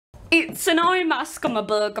It's an eye mask on my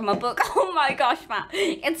book, Oh my gosh, Matt.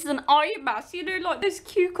 It's an eye mask. You know, like those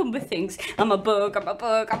cucumber things. I'm a bug. When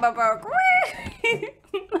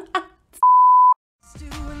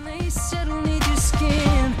they settle neath your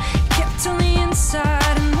skin, kept on the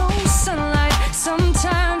inside and no sunlight.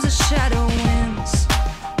 Sometimes a shadow wins.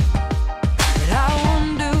 But I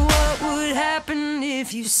wonder what would happen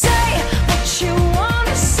if you say what you want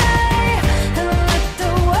to say and let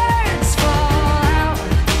the words fall out.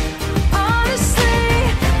 Honestly,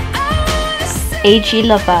 I wanna say AG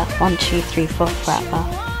Lover 1 2 3 4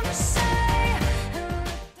 forever.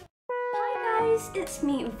 It's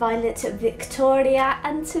me, Violet Victoria,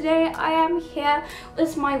 and today I am here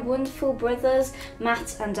with my wonderful brothers,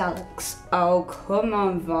 Matt and Alex. Oh, come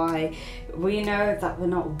on, Vi. We know that we're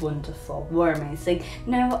not wonderful, we're amazing.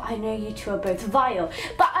 No, I know you two are both vile,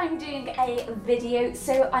 but I'm doing a video,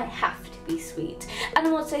 so I have to be sweet. And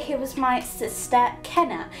I'm also here with my sister,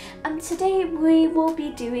 Kenna, and today we will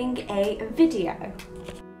be doing a video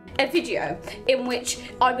in which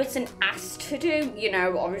I wasn't asked to do. You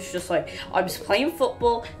know, I was just like, I was playing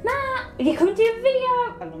football. Nah, you come do a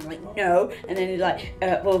video? And I'm like, no. And then he's like,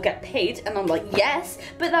 we'll get paid. And I'm like, yes.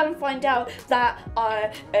 But then I find out that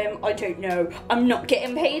I don't know, I'm not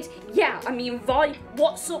getting paid. Yeah, I mean, Vi,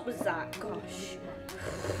 what's up with that? Gosh,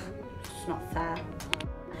 it's not fair.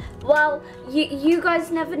 Well, you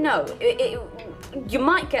guys never know. You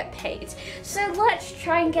might get paid. So let's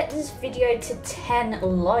try and get this video to 10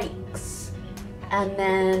 likes. And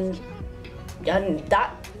then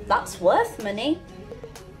that's worth money.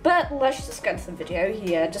 But let's just get to the video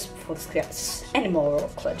here just before this gets any more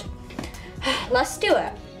awkward. Let's do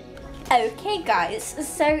it. Okay guys,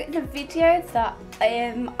 so the video that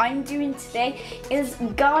I'm doing today is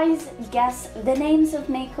guys guess the names of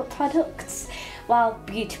makeup products, well,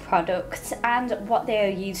 beauty products, and what they are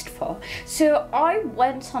used for. So I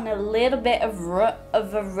went on a little bit of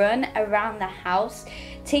a run around the house,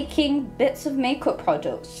 taking bits of makeup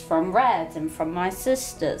products from Red and from my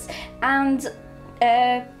sisters, and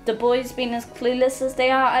the boys being as clueless as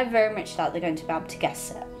they are, I very much doubt they're going to be able to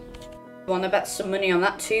guess it. Want to bet some money on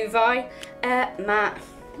that too, Vi? Matt,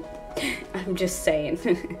 I'm just saying,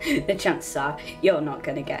 the chances are you're not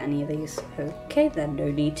going to get any of these. Okay, then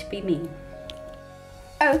no need to be mean.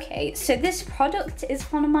 Okay, so this product is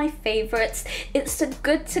one of my favourites. It's the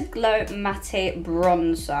Good to Glow Matte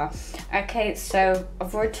Bronzer. Okay, so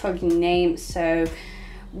I've already told you the name, so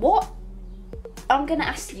I'm going to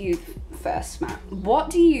ask you first, Matt.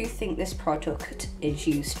 What do you think this product is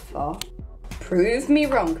used for? Prove me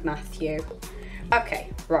wrong, Matthew.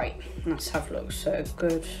 Okay, right, let's have a look. So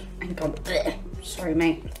good, hang on, sorry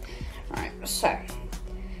mate. Right, so,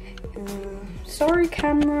 sorry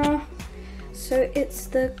camera. So it's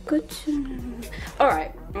the good to know.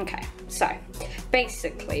 Alright, okay, so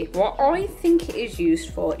basically what I think it is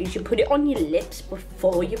used for is you put it on your lips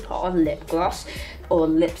before you put on lip gloss or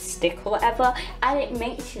lipstick or whatever, and it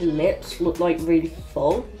makes your lips look like really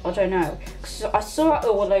full. I don't know, because I saw it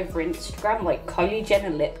all over Instagram, like Kylie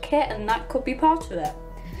Jenner lip kit, and that could be part of it.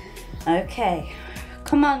 Okay,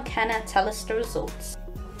 come on Kenna, tell us the results.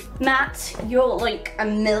 Matt, you're like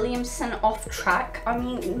 1,000,000% off track. I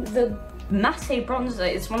mean, the matte bronzer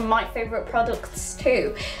is one of my favourite products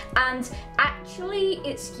too, and actually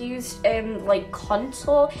it's used like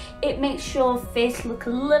contour. It makes your face look a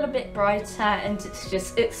little bit brighter, and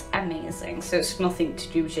it's amazing. So it's nothing to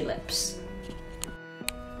do with your lips.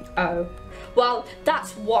 Oh, well,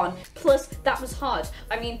 that's one, plus that was hard.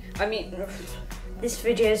 I mean this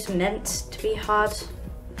video is meant to be hard.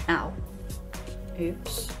 Ow,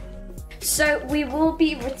 oops. So we will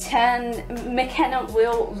be McKenna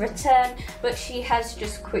will return, but she has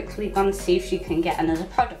just quickly gone to see if she can get another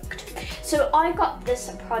product. So I got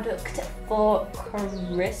this product for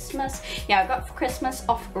Christmas. Yeah, I got it for Christmas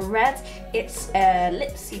off Red. It's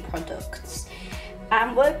Lipsy products.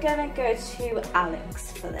 And we're gonna go to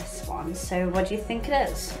Alex for this one. So what do you think it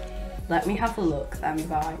is? Let me have a look then,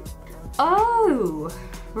 Vi. Oh,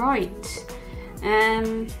 right.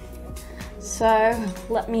 So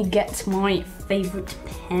let me get my favourite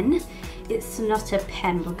pen. It's not a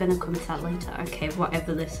pen, we're gonna come to that later. Okay,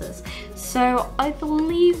 whatever this is. So I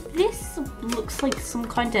believe this looks like some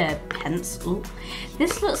kind of pencil.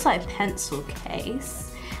 This looks like a pencil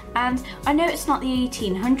case. And I know it's not the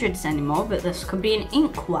 1800s anymore, but this could be an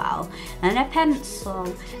inkwell and a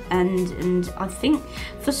pencil. And I think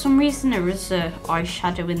for some reason there is a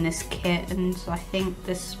eyeshadow in this kit, and I think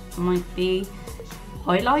this might be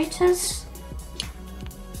highlighters.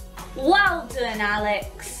 Well done,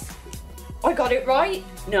 Alex. I got it right?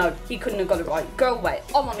 No, he couldn't have got it right. Go away.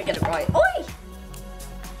 I want to get it right. Oi!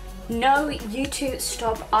 No, you two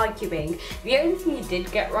stop arguing. The only thing you did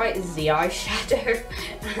get right is the eyeshadow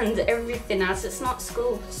and everything else. It's not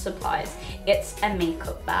school supplies. It's a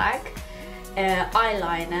makeup bag,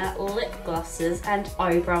 eyeliner, lip glosses and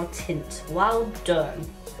eyebrow tint. Well done.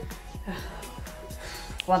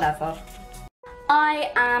 Whatever.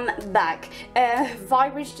 I am back. Vi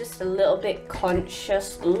was just a little bit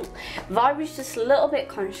conscious. Vi was just a little bit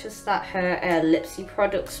conscious that her lipsy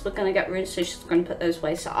products were gonna get ruined, so she's gonna put those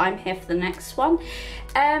away. So I'm here for the next one.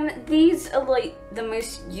 These are like the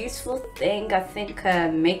most useful thing I think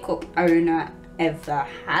a makeup owner ever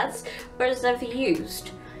has or has ever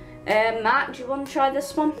used. Matt, do you want to try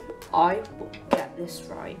this one? I will get this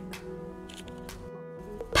right.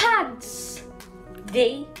 Pads.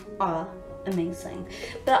 They are amazing,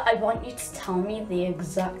 but I want you to tell me the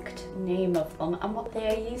exact name of them and what they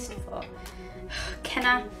are used for. Can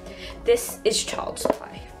I? This is child's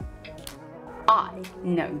play. I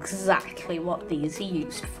know exactly what these are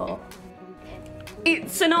used for.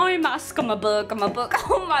 It's an eye mask. I'm a bug.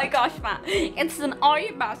 Oh my gosh, Matt. It's an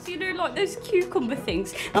eye mask. You know, like those cucumber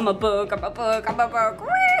things. I'm a bug.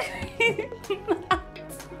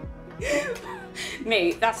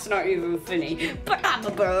 Mate, that's not even funny. But I'm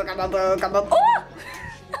a bug. Oh!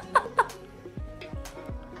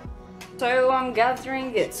 So I'm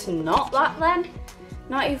gathering it's not that then?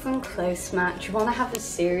 Not even close, Matt. Do you want to have a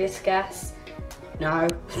serious guess? No.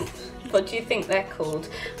 What do you think they're called?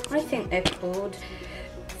 I think they're called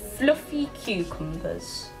fluffy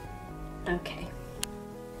cucumbers. Okay.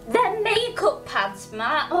 They're makeup pads,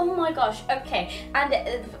 Matt. Oh my gosh. Okay. And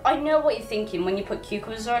I know what you're thinking when you put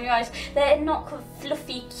cucumbers on your eyes. They're not called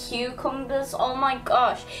fluffy cucumbers. Oh my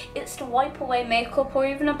gosh. It's to wipe away makeup or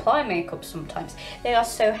even apply makeup sometimes. They are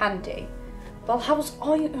so handy. Well, how's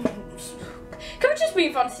I... Can we just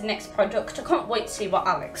move on to the next product? I can't wait to see what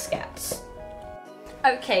Alex gets.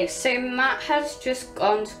 Okay, so Matt has just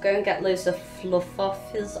gone to go and get loads of fluff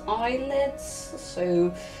off his eyelids.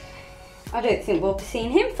 So... I don't think we'll be seeing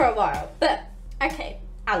him for a while, but okay,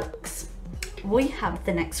 Alex, we have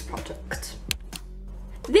the next product.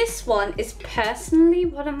 This one is personally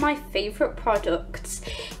one of my favourite products.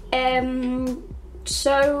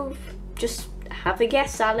 So just have a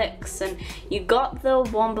guess, Alex, and you got the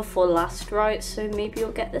one before last right, so maybe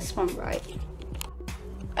you'll get this one right.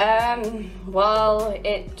 Well,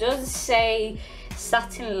 it does say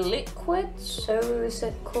satin liquid, so is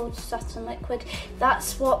it called satin liquid?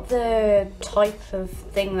 That's what the type of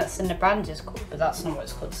thing that's in the brand is called, but that's not what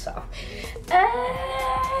it's called itself.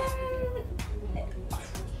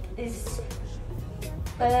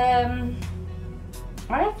 I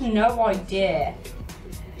have no idea.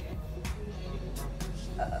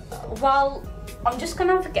 Well, I'm just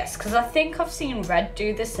gonna have a guess because I think I've seen Red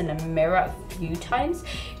do this in a mirror a few times.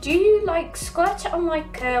 Do you like squirt it on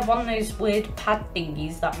like one of those weird pad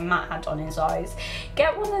thingies that Matt had on his eyes?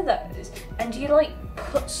 Get one of those and you like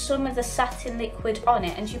put some of the satin liquid on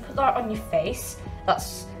it and you put that on your face.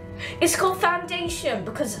 It's called foundation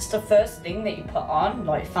because it's the first thing that you put on,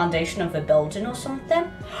 like foundation of a building or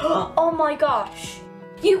something. Oh my gosh,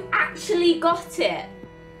 you actually got it.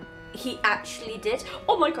 He actually did.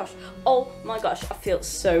 Oh my gosh, I feel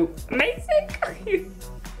so amazing.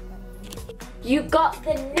 You got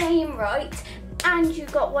the name right and you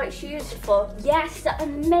got what it's used for. Yes,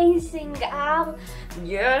 amazing, Al.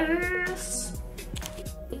 Yes.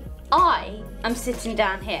 I am sitting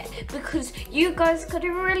down here because you guys could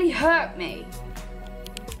have really hurt me.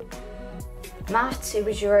 Matt, it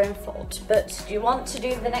was your own fault, but do you want to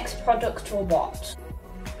do the next product or what?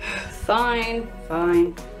 Fine.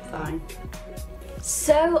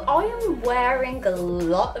 So I am wearing a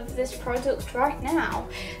lot of this product right now.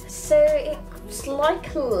 So it's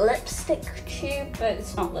like a lipstick tube, but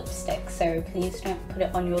it's not lipstick, so please don't put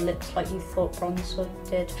it on your lips like you thought bronzer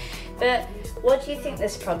did. But what do you think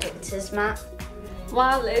this product is, Matt?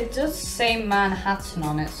 Well, it does say Manhattan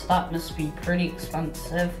on it, so that must be pretty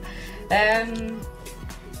expensive. It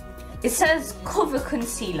says cover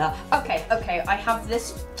concealer. Okay, I have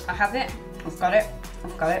this. I have it. I've got it.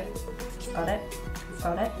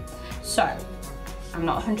 So, I'm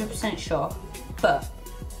not 100% sure, but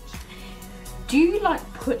do you like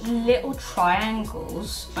put little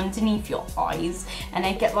triangles underneath your eyes and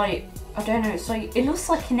they get like, I don't know, it's like, it looks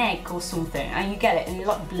like an egg or something, and you get it and you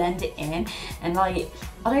like blend it in and like,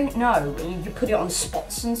 I don't know, you put it on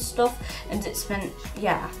spots and stuff and it's meant,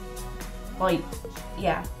 yeah.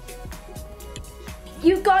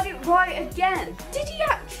 You got it right again. Did he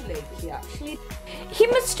actually? He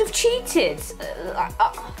must have cheated.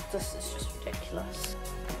 This is just ridiculous.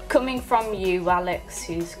 Coming from you, Alex,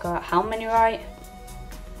 who's got how many right?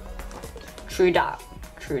 True that.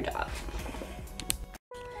 through that.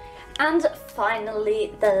 And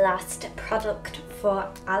finally, the last product for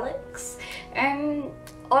Alex. I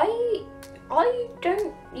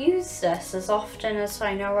don't use this as often as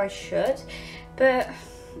I know I should, but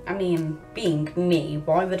I mean, being me,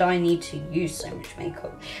 why would I need to use so much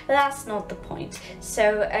makeup? But that's not the point.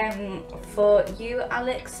 So for you,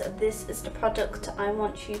 Alex, this is the product I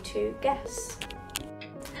want you to guess.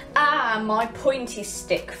 Ah, my pointy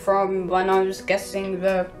stick from when I was guessing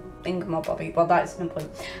the thingamabobby. Well, that's no point.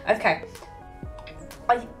 Okay,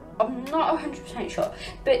 I'm not 100% sure,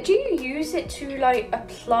 but do you use it to like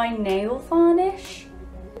apply nail varnish?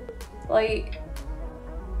 Like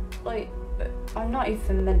I'm not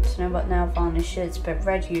even meant to know what nail varnish is, but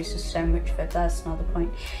Red uses so much of it, that's not the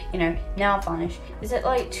point. You know, nail varnish. Is it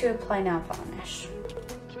like to apply nail varnish?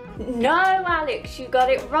 No, Alex, you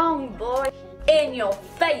got it wrong, boy. In your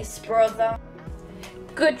face, brother.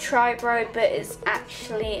 Good try, bro, but it's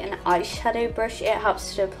actually an eyeshadow brush. It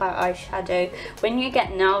helps to apply eyeshadow. When you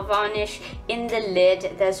get nail varnish in the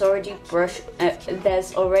lid, there's already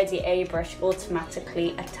a brush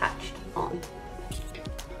automatically attached on.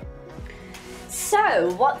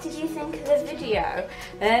 So, what did you think of the video?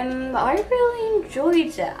 I really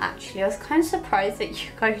enjoyed it, actually. I was kind of surprised that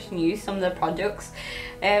you guys knew some of the products,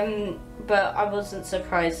 but I wasn't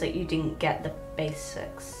surprised that you didn't get the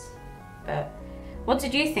basics. But what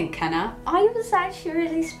did you think, Kenna? I was actually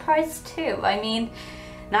really surprised too. I mean,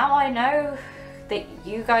 now I know that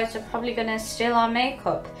you guys are probably gonna steal our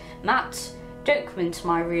makeup. Matt, don't come into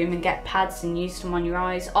my room and get pads and use them on your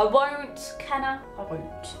eyes. I won't, Kenna, I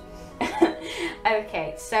won't.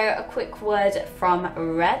 Okay, so a quick word from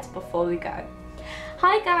Red before we go.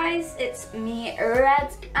 Hi guys, it's me,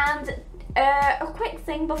 Red, and a quick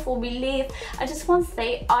thing before we leave. I just want to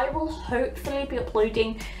say I will hopefully be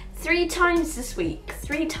uploading 3 times this week.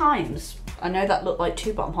 3 times. I know that looked like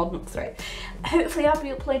 2, but I'm holding up 3. Hopefully I'll be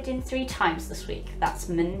uploading 3 times this week. That's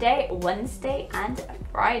Monday, Wednesday, and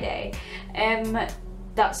Friday.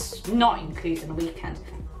 That's not including the weekend.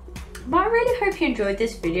 But I really hope you enjoyed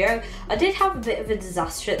this video. I did have a bit of a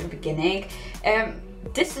disaster at the beginning.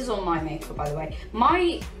 This is all my makeup, by the way.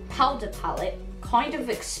 My powder palette kind of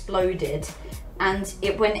exploded and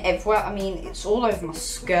it went everywhere. I mean, it's all over my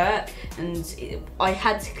skirt, and I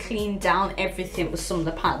had to clean down everything with some of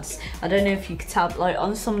the pads. I don't know if you could tell, but like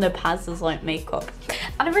on some of the pads there's like makeup.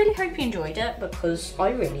 And I really hope you enjoyed it, because I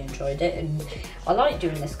really enjoyed it, and I like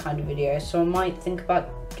doing this kind of video, so I might think about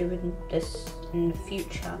doing this in the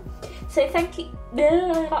future. So thank you.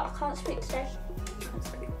 I can't speak today.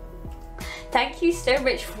 Thank you so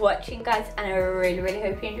much for watching, guys, and I really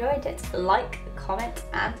hope you enjoyed it. Like, comment,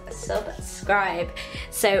 and subscribe.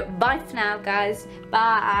 So bye for now, guys.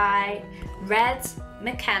 Bye. Red,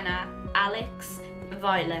 McKenna, Alex,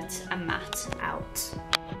 Violet, and Matt out.